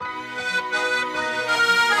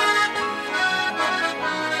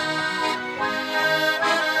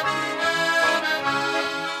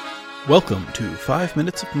Welcome to 5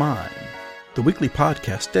 Minutes of Mime, the weekly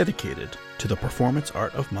podcast dedicated to the performance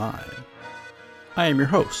art of mime. I am your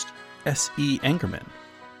host, S.E. Angerman.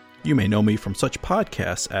 You may know me from such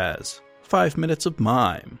podcasts as 5 Minutes of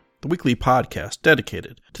Mime, the weekly podcast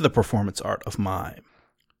dedicated to the performance art of mime.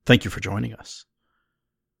 Thank you for joining us.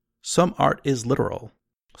 Some art is literal,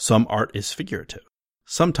 some art is figurative.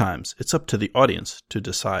 Sometimes it's up to the audience to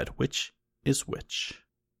decide which is which.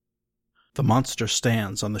 The monster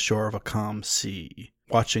stands on the shore of a calm sea,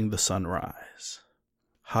 watching the sun rise.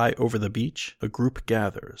 High over the beach, a group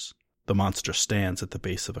gathers. The monster stands at the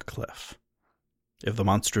base of a cliff. If the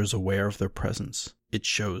monster is aware of their presence, it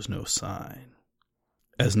shows no sign.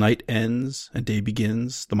 As night ends and day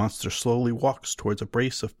begins, the monster slowly walks towards a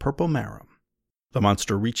brace of purple marram. The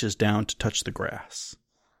monster reaches down to touch the grass.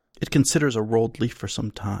 It considers a rolled leaf for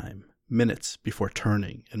some time, minutes before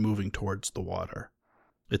turning and moving towards the water.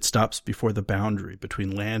 It stops before the boundary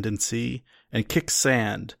between land and sea and kicks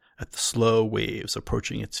sand at the slow waves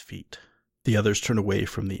approaching its feet. The others turn away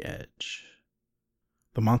from the edge.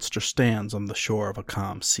 The monster stands on the shore of a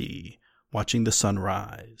calm sea, watching the sun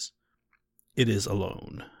rise. It is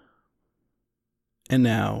alone. And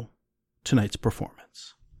now, tonight's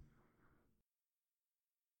performance.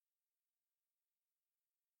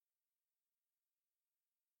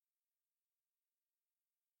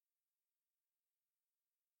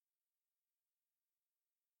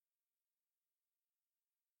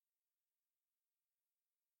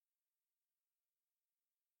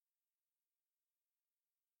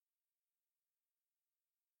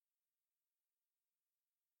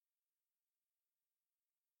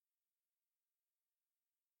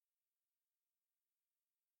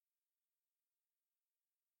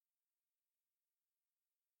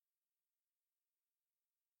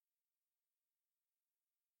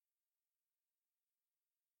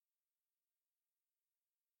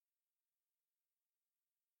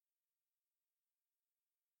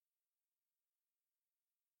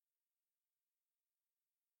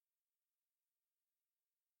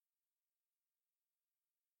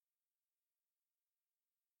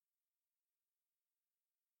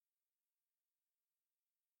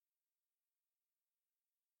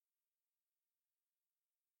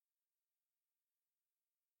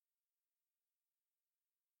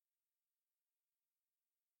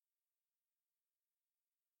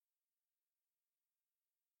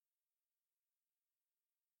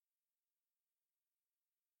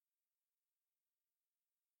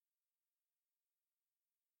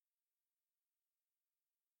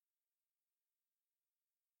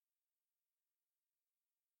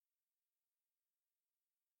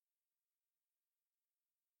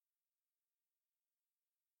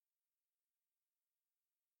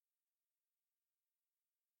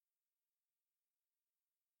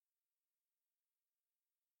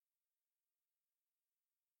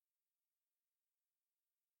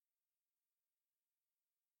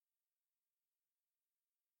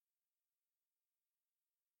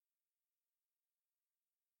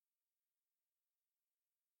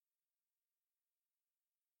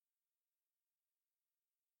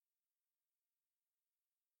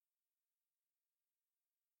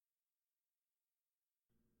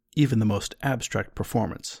 Even the most abstract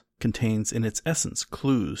performance contains in its essence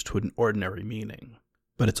clues to an ordinary meaning,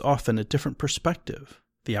 but it's often a different perspective,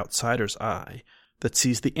 the outsider's eye, that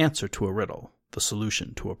sees the answer to a riddle, the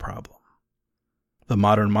solution to a problem. The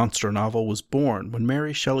modern monster novel was born when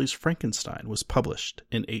Mary Shelley's Frankenstein was published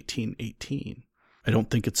in 1818. I don't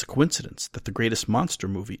think it's a coincidence that the greatest monster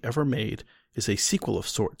movie ever made is a sequel of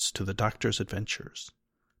sorts to The Doctor's Adventures,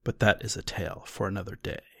 but that is a tale for another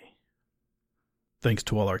day. Thanks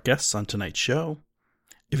to all our guests on tonight's show.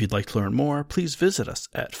 If you'd like to learn more, please visit us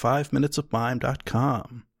at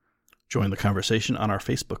 5minutesofmime.com. Join the conversation on our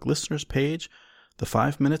Facebook listeners page, the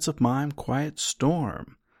 5 Minutes of Mime Quiet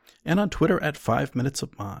Storm, and on Twitter at 5 Minutes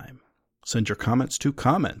of Mime. Send your comments to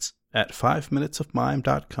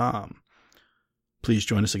comments@5minutesofmime.com. Please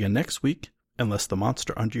join us again next week, unless the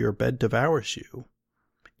monster under your bed devours you.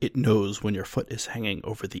 It knows when your foot is hanging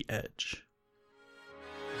over the edge.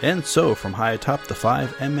 And so, from high atop the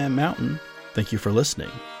 5mm mountain, thank you for listening.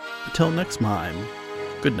 Until next mime,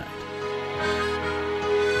 good night.